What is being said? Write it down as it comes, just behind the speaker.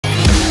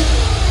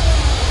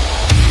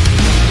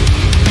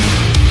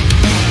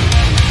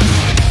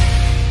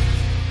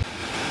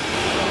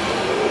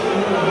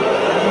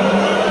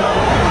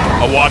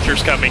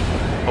watcher's coming.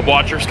 A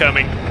watcher's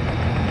coming.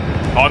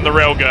 On the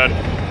railgun.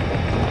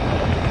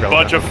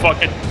 Bunch of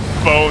fucking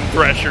bone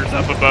threshers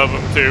up above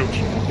them too.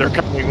 They're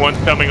coming. One's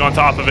coming on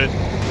top of it.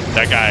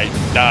 That guy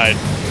died.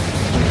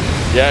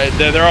 Yeah,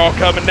 they're all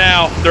coming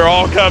now. They're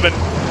all coming.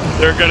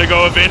 They're gonna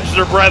go avenge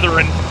their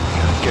brethren.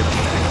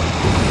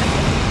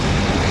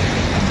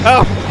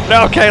 Oh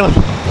no, Caleb!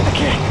 I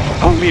can't.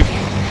 I'll leave you.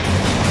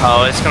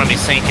 Oh, it's gonna be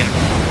sinking.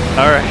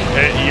 All right.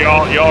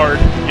 Y'all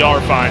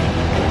are fine.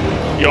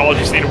 Y'all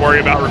just need to worry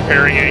about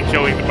repairing it and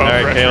killing the bone All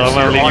right, threshers. Caleb, I'm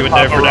gonna leave you in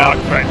there for now.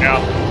 Right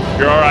now,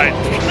 you're all right.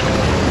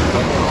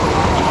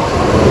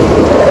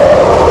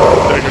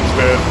 Jacob's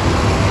dead.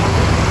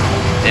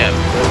 Yeah,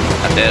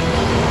 I'm dead.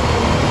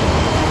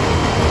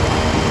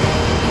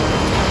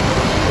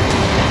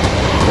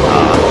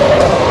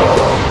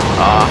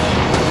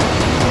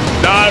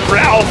 Not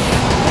Ralph.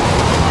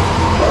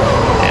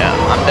 Yeah,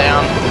 I'm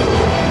down.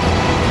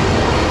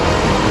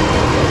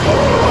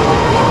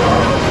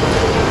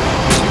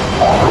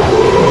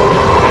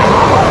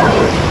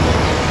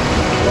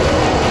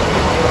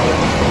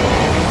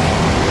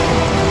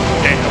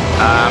 Damn.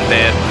 I'm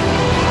dead.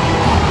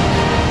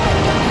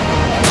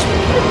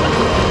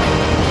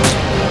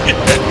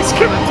 He's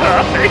gonna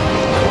die.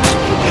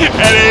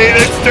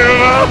 Eddie, it's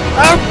Dumo.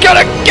 I'm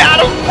gonna get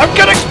him! I'm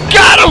gonna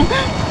get him!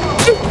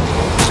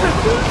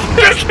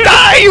 Just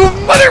die, you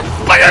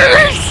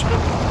motherfuckers!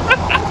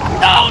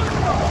 No!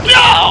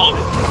 No!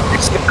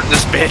 Except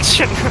this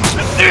bitch.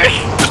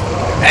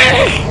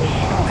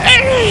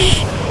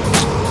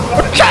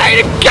 I'm trying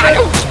to get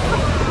him!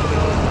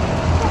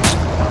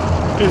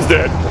 He's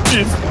dead.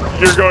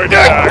 You're going to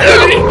die.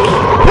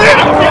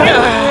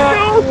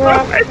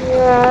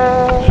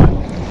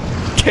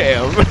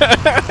 Damn.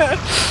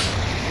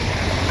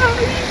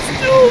 He's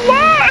still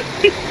alive.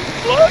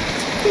 What?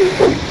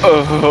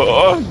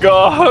 Oh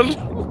God.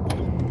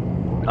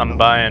 I'm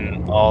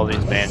buying all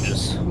these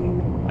bandages.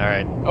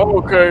 Alright.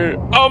 Okay.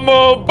 I'm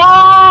a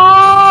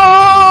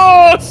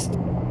bust.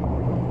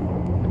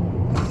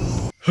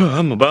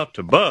 I'm about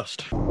to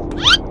bust.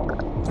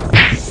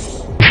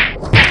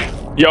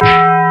 Yo.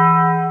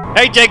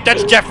 Hey Jake,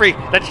 that's Jeffrey.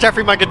 That's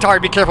Jeffrey, my guitar.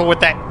 Be careful with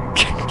that.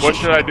 What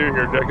should I do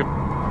here, Jacob?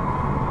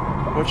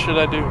 What should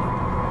I do?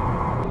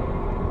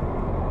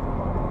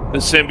 The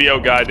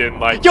symbiote guy didn't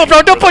like. Yo,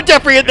 bro, don't put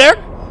Jeffrey in there.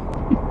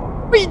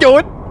 What are you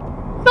doing?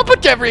 Don't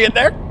put Jeffrey in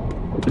there.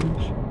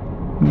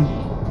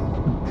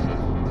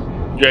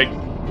 Jake.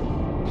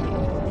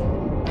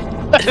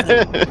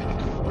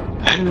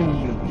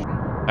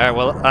 Alright,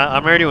 well,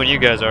 I'm ready when you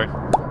guys are.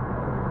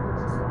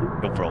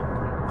 Go, bro.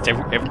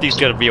 Everything's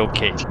gonna be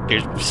okay.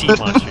 There's sea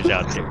monsters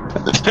out there.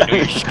 I know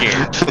you're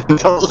scared.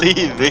 Don't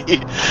leave me.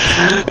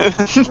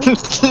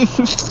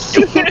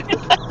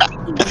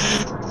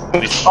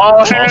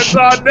 All hands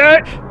on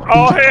deck!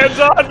 All hands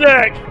on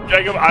deck!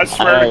 Jacob, I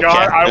swear to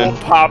God, I will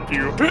pop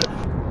you.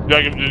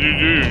 Jacob,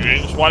 you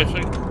just want to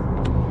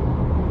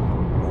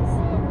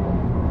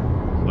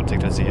I'll take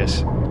that as a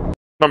yes. I'm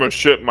gonna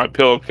shit in my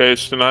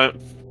pillowcase tonight.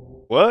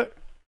 What?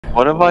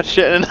 What about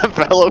shit in a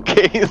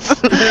pillowcase?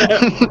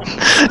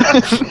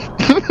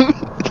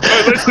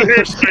 Hey, listen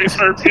here, space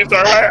herpes,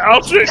 alright?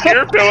 I'll shit in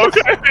your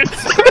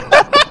pillowcase.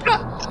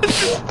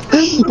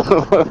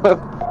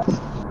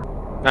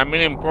 I'm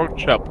in pork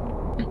chop.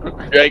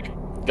 Jake,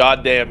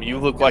 goddamn, you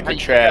look like a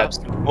Chad.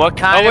 What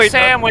kind of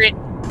sandwich?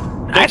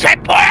 I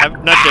said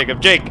pork! Not Jacob.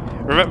 Jake,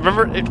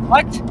 remember it?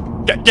 What?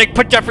 Jake,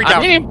 put Jeffrey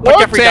down. I mean Put pork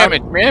Jeffrey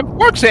sandwich, down. man.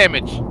 Pork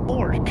sandwich.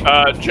 Pork.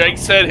 Jake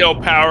said he'll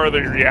power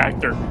the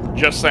reactor.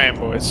 Just saying,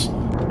 boys.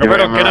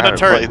 Roberto, get on the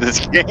turret. Play this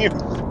game. Get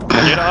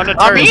on the turret.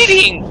 I'm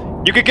eating!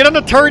 You can get on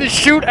the turret and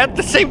shoot at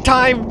the same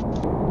time.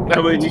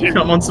 That way you can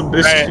come on some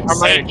biscuits. I'm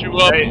gonna you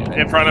up. Hey,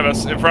 in front of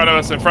us, in front of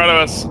us, in front of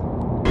us.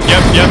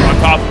 Yep. On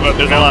top of it,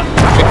 there's a lot.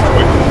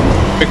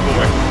 Big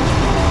boy.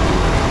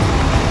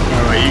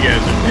 Alright, you guys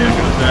are dead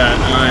with that.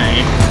 I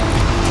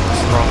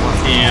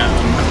am.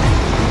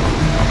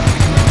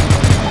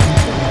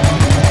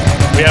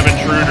 We have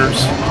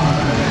intruders.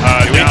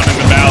 Down in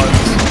the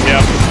valleys.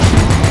 Yep.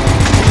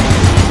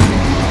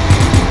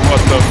 What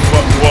the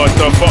fuck? What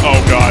the fuck?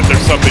 Oh God,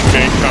 there's something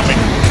big coming.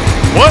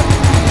 What?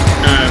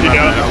 You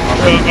know?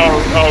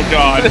 Oh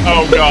God.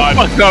 Oh God.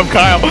 Fuck up,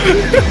 Kyle.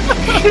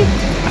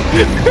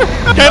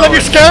 Caleb,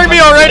 you're scaring me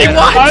already.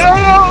 What? I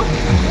don't know.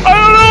 I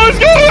don't know what's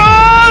going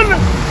on.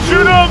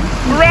 Shoot them.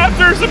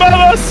 Raptors above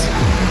us.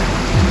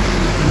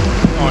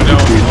 Oh no.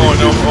 Oh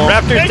no. Oh,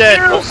 Raptor's dead.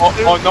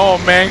 oh no,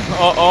 man.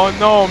 Oh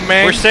no,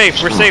 man. We're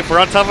safe. We're safe. We're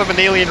on top of an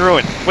alien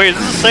ruin. Wait, is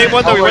this the same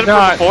one that we we're went through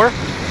not. before?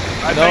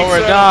 No,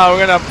 we're not.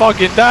 We're gonna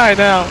fucking die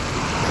now.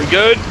 We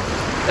good?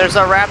 There's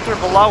a raptor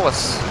below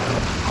us.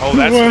 Oh,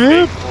 that's a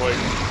big boy.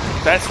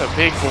 That's a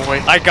big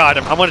boy. I got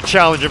him. I'm gonna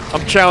challenge him.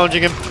 I'm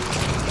challenging him.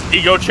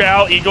 Ego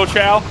Chow.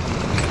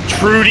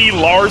 Trudy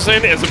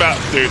Larson is about.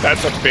 Dude,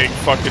 that's a big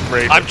fucking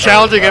raid. I'm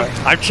challenging him.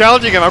 I'm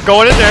challenging him. I'm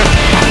going in there.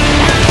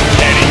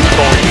 And he's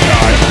going to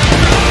die.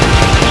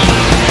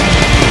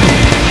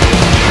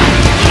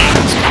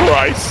 Jesus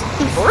Christ.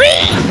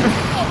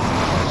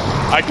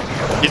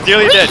 He's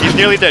nearly dead. He's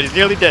nearly dead. He's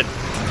nearly dead.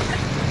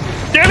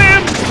 Get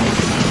him!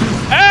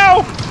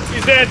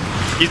 He's dead.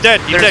 He's dead.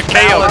 He's There's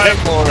dead. KO.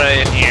 pallets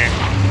already in here.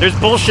 There's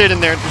bullshit in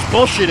there. There's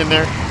bullshit in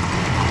there.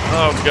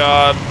 Oh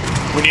god.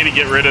 We need to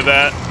get rid of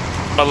that.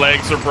 My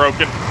legs are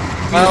broken.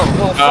 Well,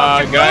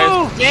 fucking guys.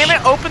 move! Damn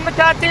it! Open the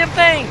goddamn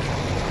thing.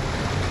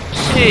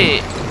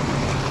 Shit.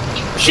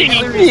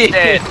 Stevie's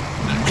dead.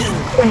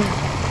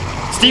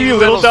 Stevie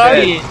Little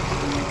died?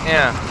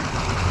 Yeah.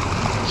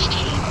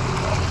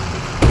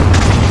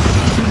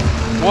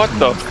 What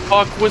the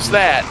fuck was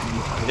that?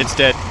 It's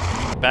dead.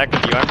 Back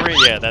with you, Emery?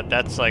 Yeah,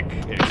 that's like...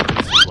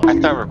 I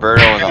thought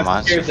Roberto was a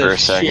monster for a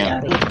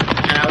second. And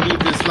I leave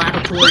this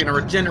laboratory and a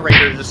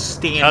regenerator just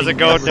standing. How's it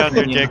going down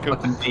there, in the Jacob?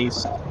 fucking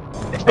face.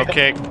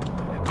 Okay.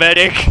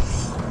 Medic!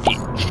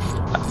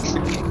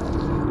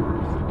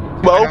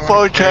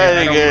 Mofo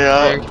trying to get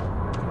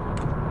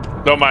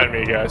up. Don't mind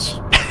me, guys.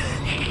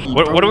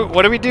 What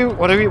do we do?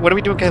 What are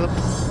we doing, Caleb?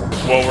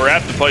 Well, we're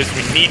at the place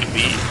we need to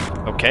be.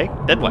 Okay,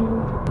 then what?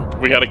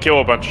 We gotta kill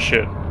a bunch of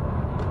shit.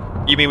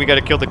 You mean we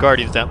gotta kill the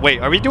Guardians down?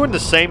 Wait, are we doing the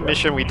same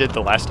mission we did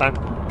the last time?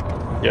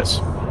 Yes.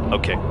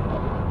 Okay.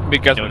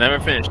 Because we never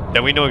finished.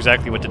 Then we know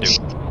exactly what to do.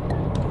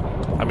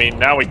 I mean,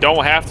 now we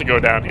don't have to go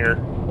down here.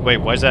 Wait,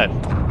 why is that?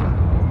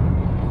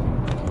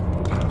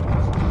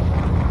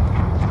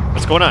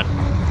 What's going on?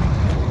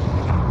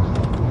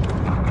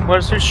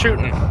 Who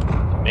shooting?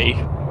 Me.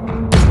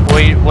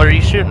 What are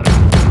you shooting?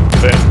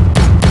 Ben.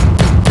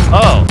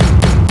 Oh!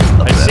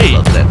 I see.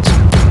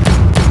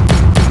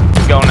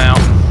 Go now.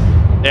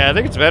 Yeah, I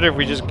think it's better if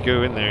we just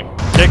go in there.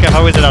 Jacob,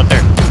 how is it out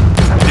there?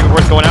 Is it even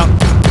worth going out?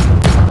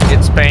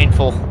 It's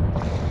painful.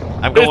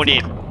 I'm going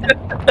in.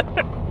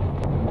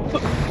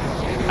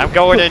 I'm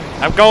going in.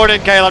 I'm going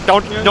in, Caleb.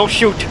 Don't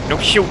shoot.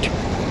 Don't shoot.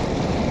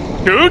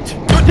 Shoot!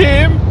 Shoot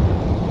him!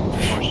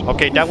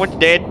 Okay, that one's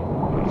dead.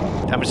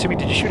 I'm assuming,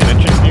 did you shoot an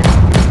entrance here?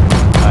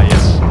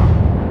 Yes.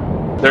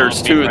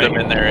 There's two of them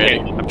in there, Eddie.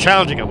 I'm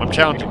challenging him. I'm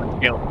challenging him.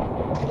 Caleb.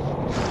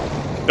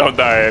 Don't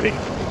die, Eddie.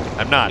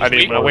 I'm not. I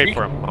need I'll more. wait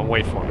for him. I'll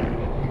wait for him.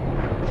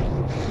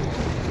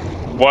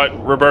 What,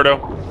 Roberto?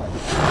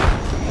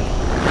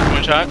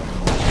 One shot.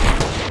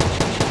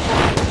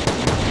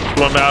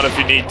 Pull him out if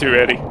you need to,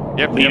 Eddie.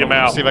 Yep. Lead him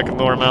out. See if I can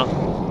lure him out.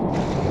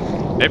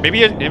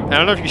 Maybe I don't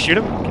know if you can shoot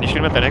him. Can you shoot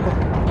him at that angle?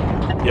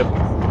 Yep.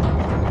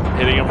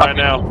 Hitting him right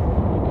now.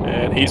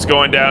 And he's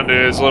going down to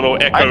his little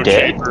echo I'm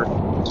dead. chamber.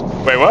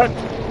 Wait, what?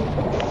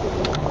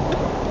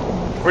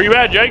 Where you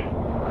at, Jake?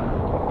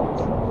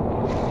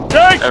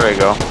 Jake! There we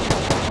go.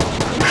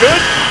 You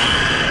good?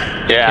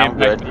 Yeah, I'm Came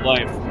back good. to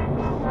life.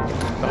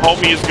 The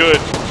homie is good.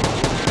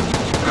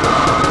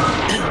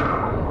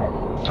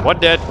 One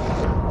dead.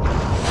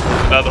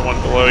 Another one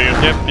below you.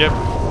 Yep.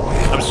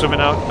 I'm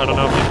swimming out. I don't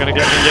know if he's gonna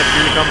get me. Yep,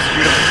 here he comes.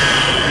 Shoot him.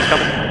 He's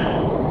coming.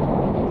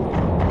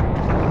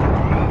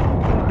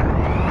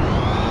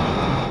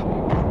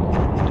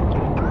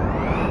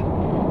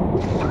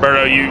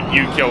 Roberto,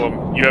 you kill him.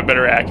 You have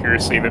better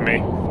accuracy than me.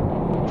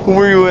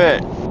 Where you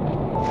at?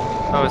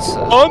 Oh, it's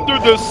Under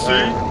the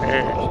sea.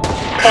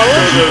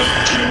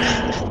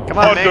 Come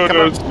on, man. Come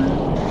on.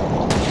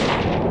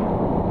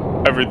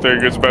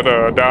 Everything is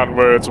better down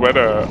where it's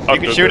wetter. You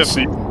can shoot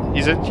him.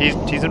 He's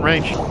in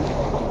range.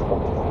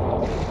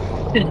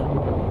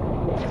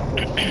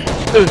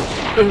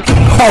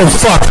 Oh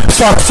fuck!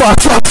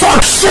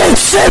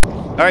 Shit!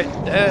 All right.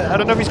 I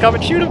don't know if he's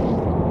coming. Shoot him.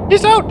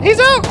 He's out. He's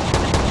out.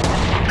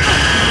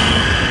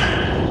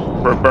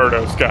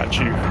 Roberto's got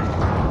you.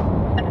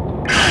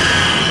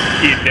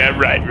 Isn't that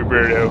right,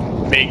 Roberto?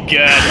 May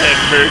God have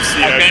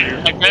mercy on you.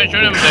 I can't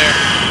shoot him there.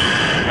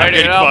 I'm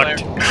getting Get out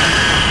fucked.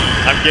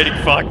 I'm getting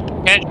fucked.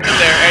 Can't shoot him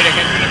there, Eddie. I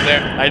can't shoot him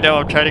there. I know.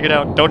 I'm trying to get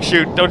out. Don't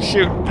shoot. Don't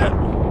shoot.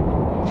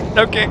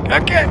 Okay.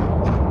 Okay.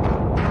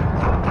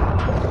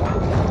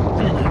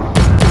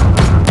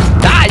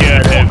 God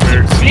have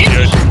mercy on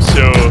your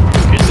soul,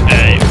 'cause I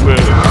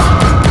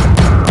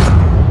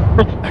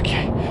will.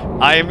 Okay.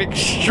 I am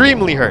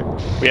extremely hurt.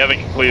 We haven't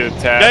completed the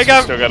task. Jacob!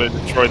 We still gotta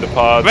destroy the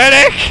pods.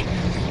 Medic!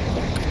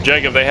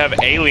 Jacob, they have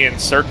alien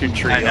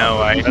circuitry. I know.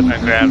 on I them.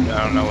 grabbed.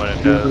 I don't know what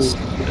it does.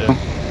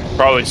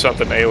 Probably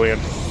something alien.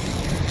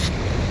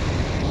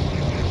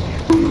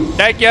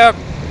 Thank you.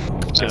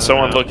 Can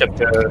someone look at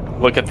the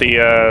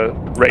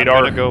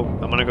radar?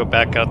 I'm gonna go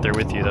back out there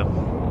with you though.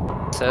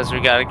 Says we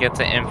gotta get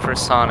the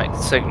infrasonic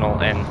signal,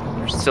 and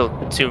there's still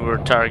 2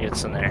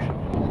 targets in there.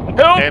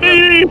 Help Caleb,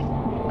 me!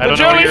 I The don't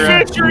know where you're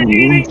at. jellyfish are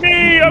eating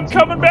me! I'm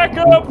coming back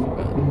up!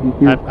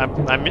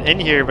 I'm in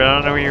here, but I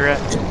don't know where you're at.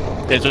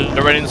 It's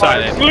already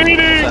inside I'm it. bleeding!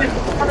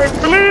 I'm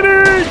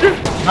bleeding!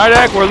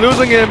 Hydak, we're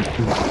losing him.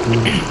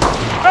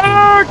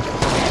 Ah!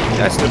 You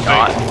guys did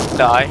not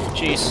die.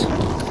 Jeez.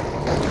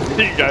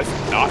 You guys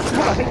not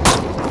die.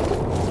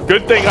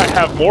 Good thing I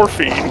have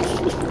morphine.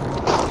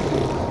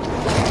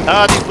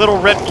 Ah, these little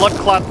red blood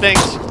clot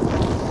things.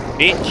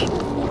 Bitch.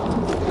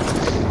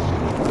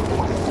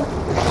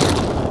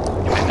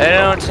 I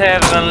don't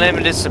have an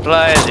unlimited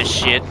supply of this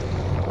shit.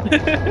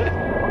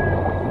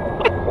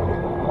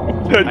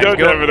 I don't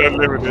have an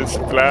unlimited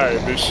supply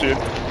of this shit.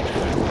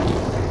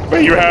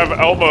 But you have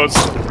almost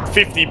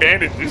 50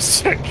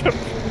 bandages.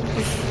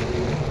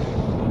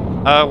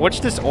 What's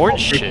this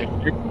orange shit?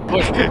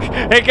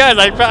 Hey guys,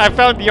 I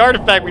found the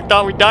artifact we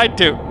thought we died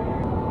to.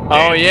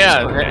 Oh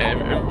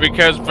yeah,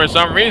 because for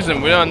some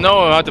reason we don't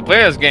know how to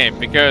play this game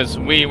because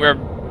we're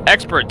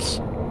experts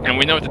and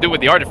we know what to do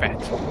with the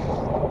artifact.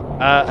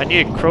 I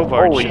need a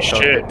crowbar. Holy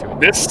shit!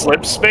 This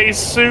slip space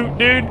suit,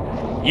 dude.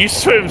 You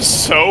swim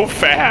so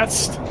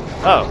fast.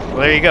 Oh, well,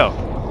 there you go.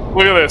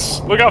 Look at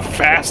this. Look how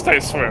fast I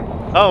swim.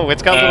 Oh,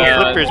 it's got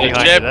little flippers the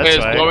behind ship it. That's is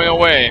why. going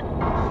away.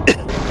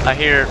 I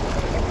hear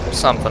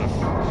something.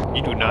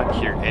 You do not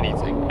hear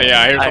anything.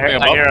 Yeah, I hear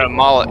something I hear about a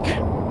Moloch.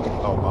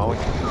 Oh, Molly.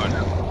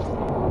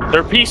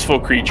 They're peaceful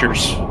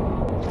creatures.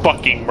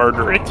 Fucking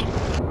murder it.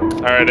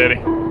 All right, Eddie.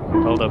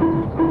 Hold up.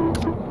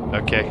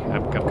 Okay,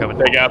 I'm coming.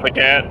 Take out the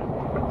cat.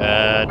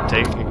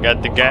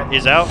 Got the cat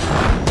is out.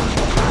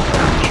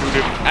 Shoot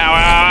him. Ow,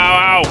 ow,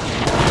 ow, ow.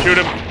 Shoot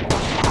him.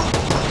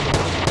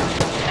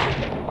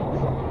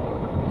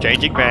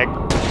 Changing bag.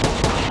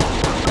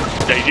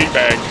 Changing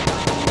bag.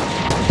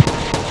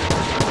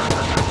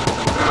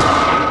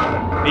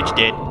 Each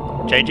dead.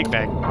 Changing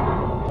bag.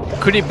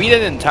 Could it be that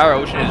the entire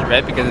ocean is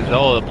red because of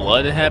all the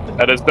blood that happened?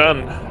 That is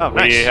done. Oh,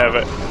 nice. We have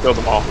it. Killed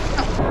them all.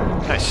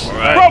 Nice. All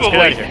Right, Probably.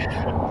 let's get out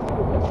of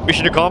here.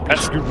 Mission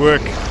accomplished. Good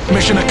work.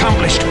 Mission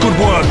accomplished. Good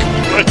work.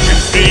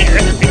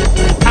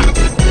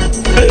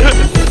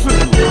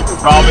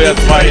 Probably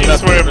that's why Hey,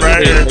 swim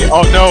right here.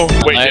 Oh no!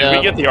 Wait, did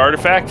we get the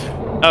artifact?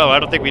 Oh, I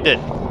don't think we did.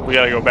 We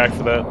gotta go back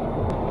for that.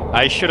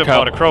 I should have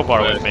brought a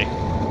crowbar with me.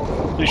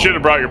 You should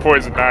have brought your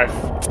poison knife.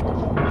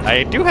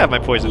 I do have my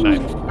poison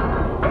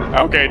knife.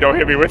 Okay, don't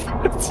hit me with it.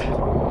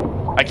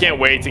 I can't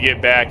wait to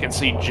get back and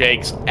see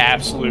Jake's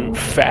absolute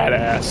fat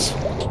ass.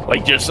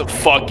 Like, just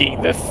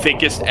fucking the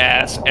thickest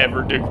ass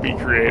ever to be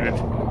created.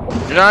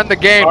 You're not in the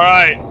game.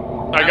 Alright,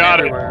 I got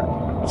everywhere.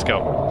 Let's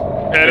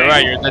go. it. Eddie. You're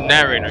right. You're the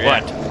narrator.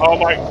 What? Yeah.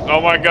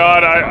 Oh my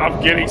god,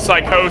 I'm getting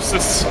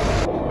psychosis.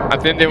 I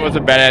think it was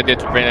a bad idea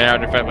to bring an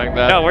artifact like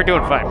that. No, we're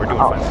doing fine. We're doing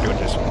fine. We're doing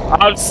just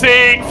fine. I'm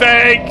seeing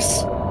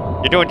things!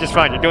 You're doing just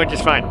fine. You're doing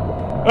just fine.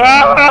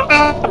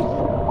 Ah!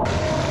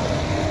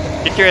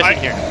 Get your ass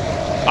in here.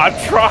 I'm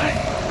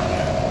trying.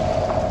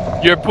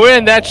 You're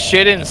putting that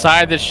shit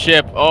inside the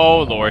ship.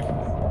 Oh lord.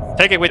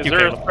 Take it with you,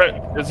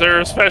 Caleb. Is there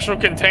a special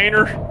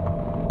container?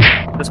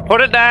 Just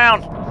put it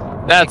down.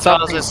 That's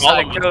something. Causes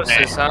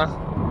psychosis, huh?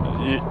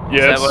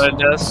 Yes. Is that what it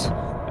does?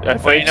 I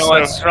think Well, you know so.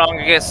 what's strong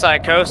against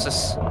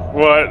psychosis?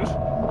 What?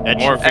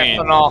 Morphine.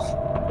 Ethanol.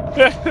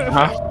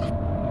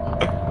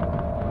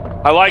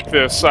 I like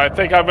this. I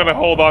think I'm gonna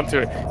hold on to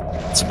it.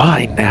 It's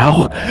mine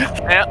now.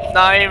 Yep,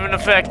 not even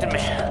affecting me.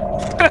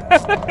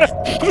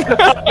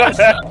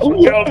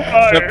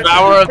 The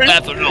power of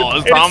ethanol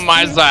is on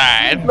my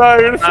side.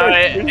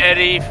 Alright,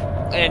 Eddie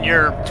and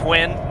your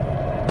twin.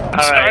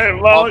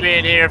 Alright, I'll be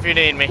in here if you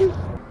need me.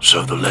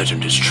 So the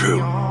legend is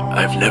true.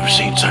 I've never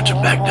seen such a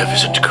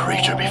magnificent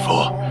creature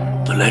before.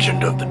 The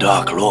legend of the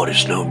Dark Lord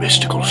is no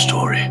mystical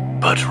story,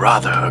 but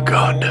rather a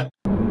god.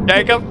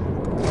 Jacob?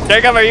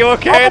 Jacob, are you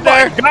okay in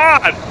there? Oh my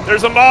god!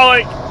 There's a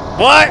Moloch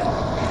What?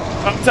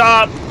 up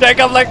top.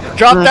 Jacob, like,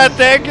 drop that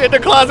thing in the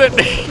closet.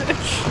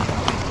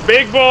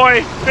 Big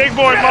boy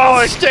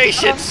Moloch.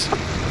 Stations.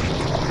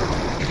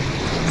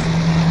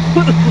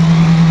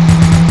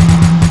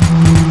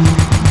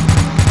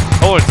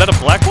 Oh, is that a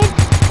black one?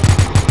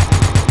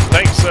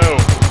 Think so.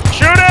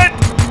 Shoot it!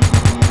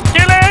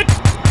 Kill it!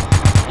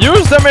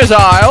 Use the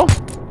missile.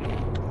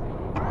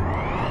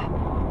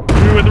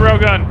 Shoot it with the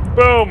railgun.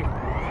 Boom!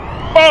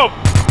 Boom!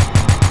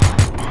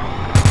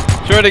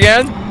 Shoot it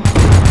again.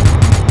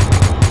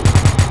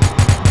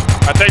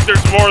 I think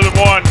there's more than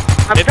one.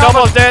 It's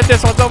almost dead.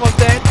 This one's almost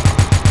dead.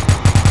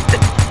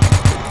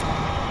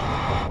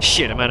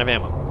 Shit, I'm out of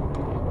ammo.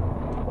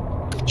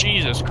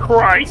 Jesus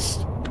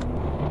Christ!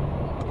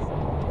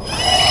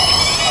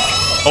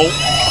 Oh.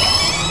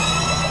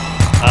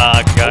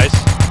 Guys.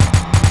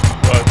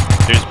 What?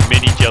 There's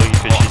mini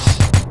jellyfishes.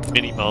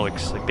 Mini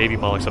molluks, like baby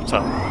molluks up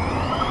top.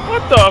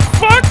 What the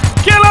fuck?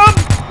 Kill him!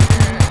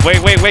 Wait.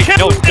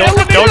 No, don't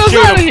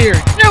shoot him.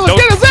 Don't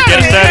get us out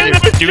of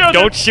here. Dude,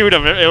 don't shoot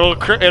him.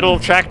 It'll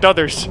attract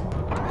others.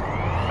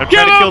 I'm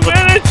Kill trying to kill him, them.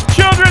 and it's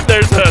children!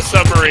 There's a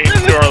submarine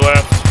to our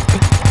left.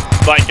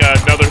 Like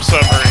another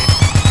submarine.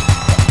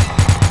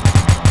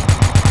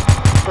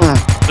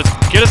 Let's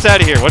get us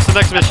out of here. What's the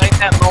next I mission? think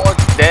that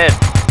Moloch's dead.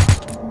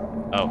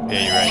 Oh,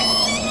 yeah, you're right.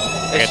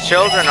 His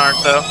children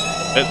aren't, though.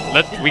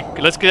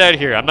 Let's get out of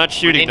here. I'm not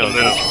shooting We need those.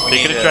 to move. They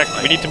can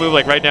attract. We need to move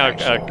like right now,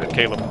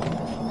 Caleb.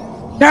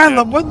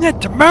 Caleb, wasn't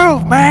it to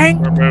move, man?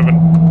 We're moving.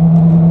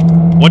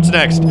 What's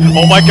next?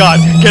 Oh my God!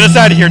 Get us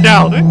out of here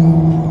now!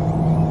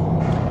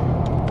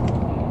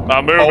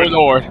 I'm Oh moving.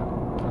 lord.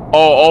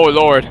 Oh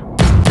lord.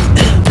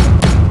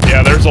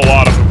 Yeah, there's a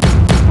lot of them.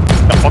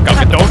 The fuck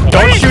out!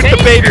 Don't shoot the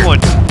baby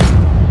ones.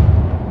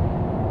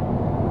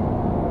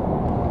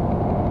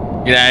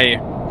 Get out of here.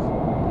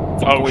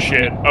 Oh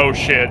shit. Oh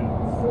shit.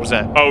 What was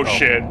that? Oh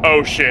shit.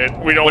 Oh shit.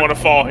 We don't want to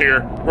fall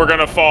here. We're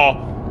gonna fall.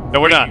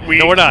 No, we're not.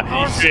 No, we're not.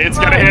 It's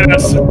gonna hit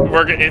us.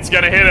 It's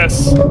gonna hit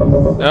us.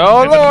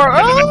 Oh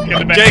lord. In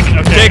the back. Jake,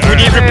 Okay, Jake, we all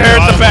need repairs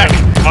in the Bottom back.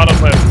 left.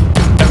 Bottom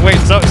left. Wait,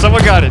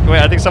 someone got it. Wait,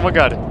 I think someone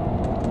got it.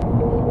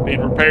 Need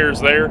repairs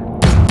there.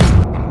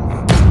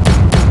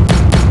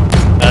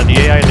 The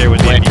AI there was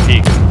the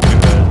MVP.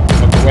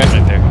 Fuck away.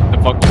 Right there. The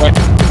fuck away.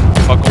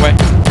 Fuck away.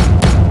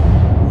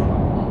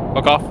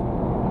 Fuck off.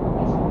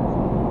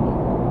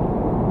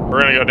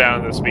 We're gonna go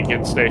down to this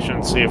beacon station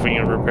and see if we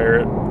can repair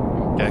it.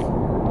 Okay.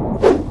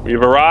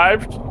 We've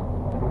arrived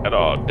at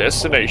our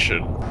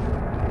destination.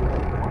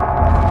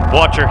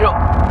 Watcher.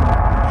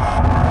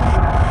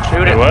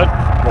 Shoot Hey, him. what?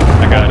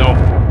 I got it.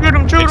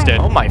 Shoot It's him. dead.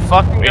 Oh my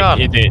fucking god.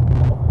 He did.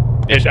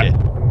 It's Yeah. dead.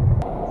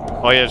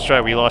 Oh yeah, that's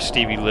right. We lost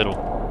Stevie Little.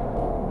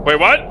 Wait,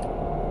 what?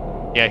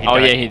 Yeah, he Oh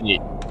died. yeah, he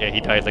did. Yeah, he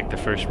died like the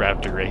first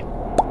raptor, right?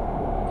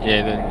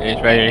 Yeah,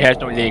 it's right here. He has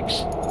no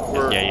legs.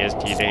 Yeah, he has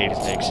his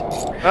legs.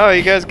 Oh,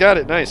 you guys got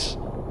it. Nice.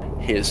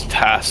 His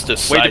task to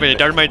Wait a minute.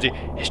 That reminds me.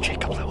 Is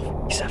Jacob level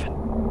 47?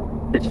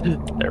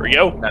 There we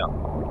go.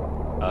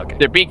 Okay.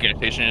 The beacon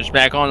station is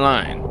back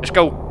online. Let's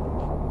go.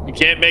 You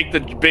can't make the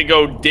big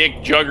old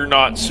dick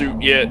juggernaut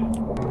suit yet.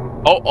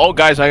 Oh,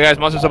 guys,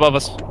 monsters above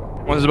us.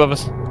 Monsters above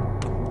us.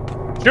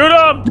 Shoot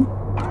him!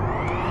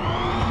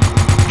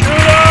 Shoot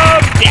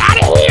him! Get out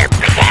of here,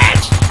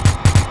 bitch!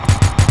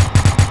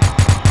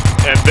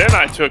 And then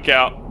I took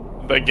out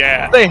the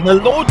gas. Say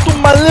hello to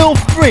my little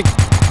freak.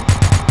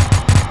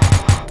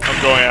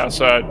 I'm going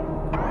outside.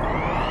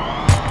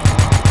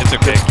 It's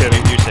okay. Just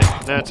kidding. You're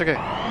safe. No, it's okay.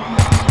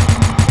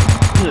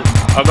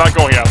 I'm not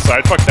going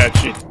outside. Fuck that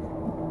shit.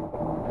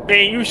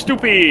 Man, you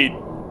stupid.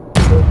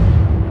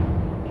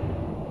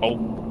 Oh.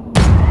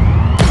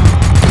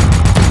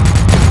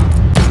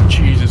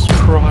 Jesus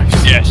Christ.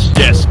 Yes.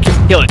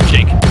 Kill it,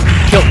 Jake.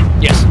 Kill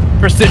it. Yes.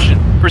 Precision.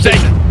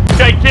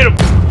 Jake, get him.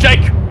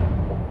 Jake.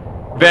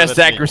 Best that's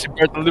me. accuracy,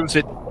 but to lose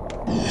it.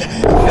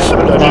 There's a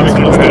lot.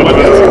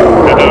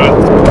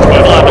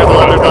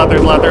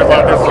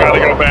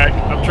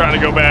 I'm trying to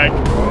go back.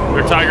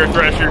 They're tiger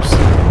threshers.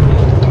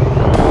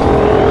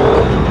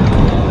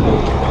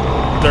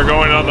 They're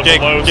going on the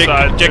below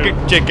side. too.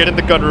 Jake, get in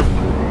the gun room.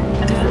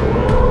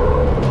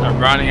 I'm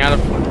running out of.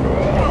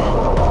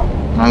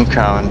 I'm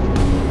coming.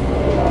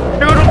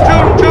 Shoot him.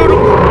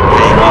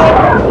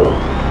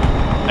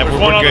 There's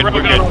one We're on the good. road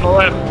We're on good. the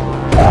left.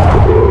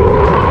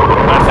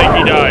 I think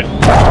he died.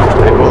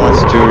 Everyone wants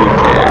to do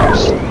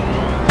repairs.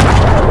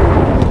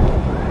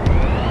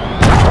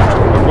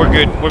 We're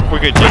good. We're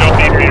good. We Jake. don't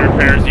need any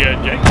repairs yet,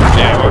 Jake.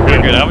 Yeah,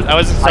 we're good. I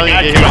was just telling you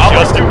to hit him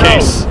just in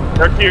case.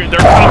 They're here. They're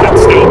coming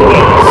still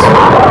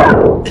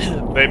below us.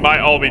 They might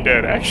all be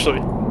dead, actually.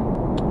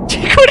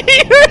 Jake, what are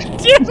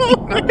you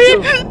doing?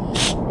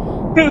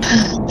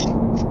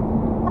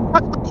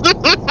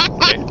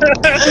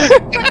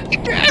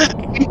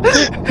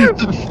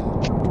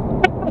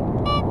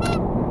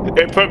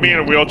 It put me in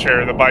a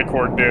wheelchair, the bike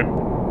cord did.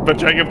 But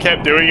Jacob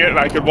kept doing it and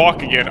I could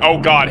walk again. Oh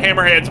god,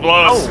 hammerheads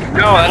below us. Oh,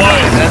 no, that's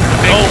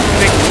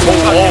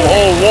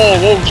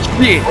Whoa,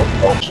 shit.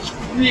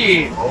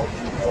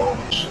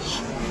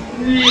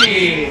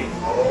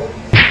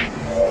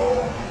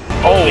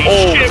 Holy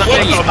shit, what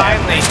Something the-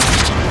 finally.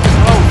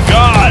 Oh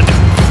god.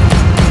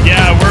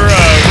 Yeah, we're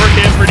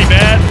hit pretty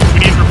bad. We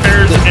need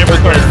repairs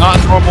everywhere. Not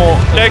normal.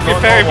 Jake,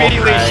 repair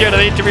immediately. Shit, I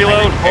need to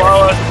reload.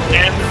 Below us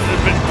and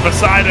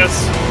beside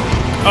us.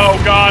 Oh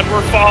god,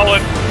 we're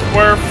falling.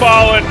 We're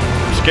falling.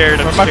 I'm scared.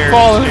 I'm Where am I scared.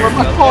 falling? Where am I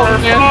falling, We're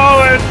man?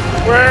 falling.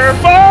 We're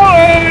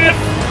falling.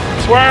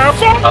 We're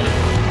falling.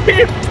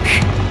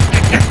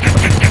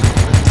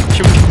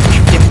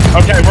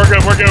 Okay, we're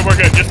good.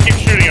 Just keep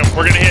shooting them.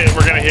 We're gonna hit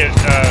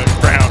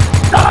ground.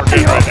 We're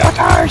good right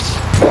now.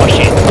 Oh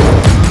shit.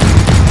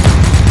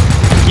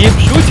 Keep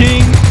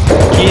shooting.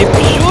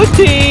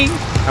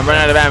 I'm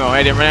running out of ammo.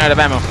 I'm running out of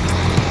ammo.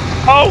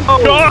 Oh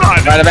god!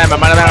 I'm out of ammo. Oh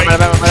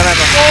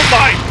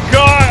my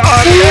god!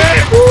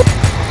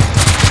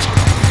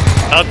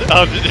 I'm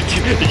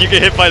dead! Did you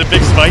get hit by the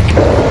big spike?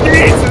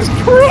 Jesus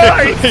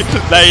Christ!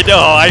 Now you know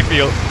how I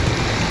feel.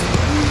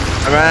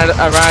 I ran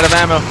out of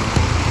ammo.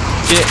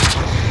 Shit.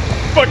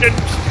 Fucking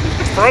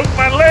broke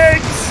my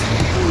legs!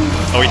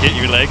 Oh, he hit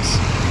your legs?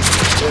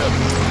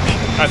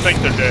 I think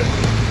they're dead.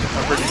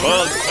 I'm pretty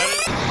Well,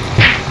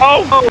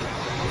 Oh!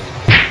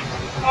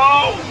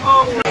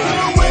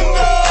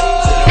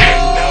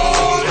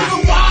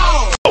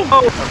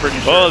 I'm pretty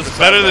sure. well, it's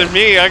better than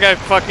me. I got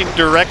fucking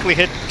directly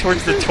hit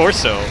towards the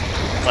torso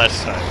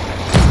last time.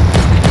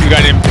 You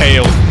got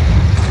impaled.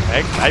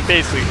 I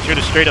basically should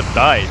have straight up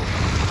died.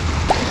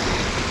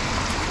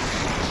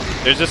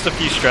 There's just a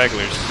few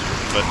stragglers,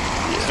 but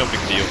it's no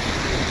big deal.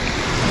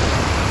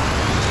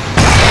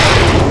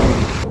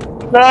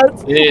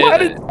 That's, Yeah, why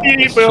did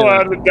Stevie Bill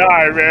have to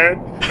die,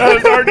 man? That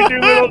was already too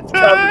little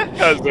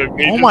cousin.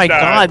 He Oh just my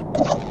died.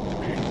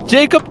 god.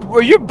 Jacob,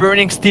 were you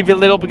burning Stevie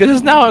Little? Because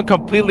it's now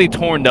completely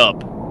torn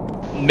up.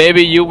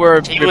 Maybe you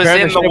were He was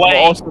repairing in the ship, but way.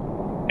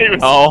 also- He was,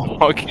 Oh,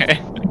 okay.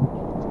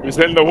 he was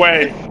in the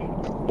way.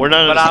 We're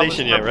not But on I the was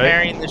station yet, right?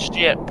 preparing the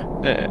ship.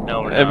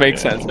 No, It makes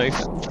sense. Makes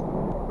sense.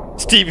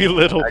 Stevie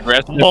Little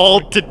Aggressive.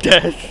 mauled to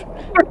death.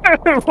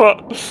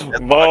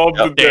 Mauled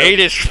to They death. ate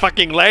his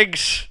fucking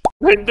legs.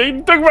 They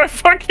took my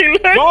fucking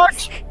legs!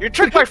 What? You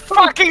took my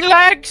fucking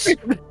legs!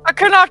 I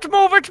cannot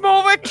move it!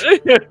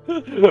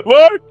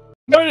 What?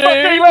 My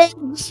fucking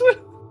legs!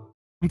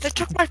 They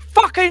took my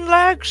fucking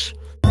legs!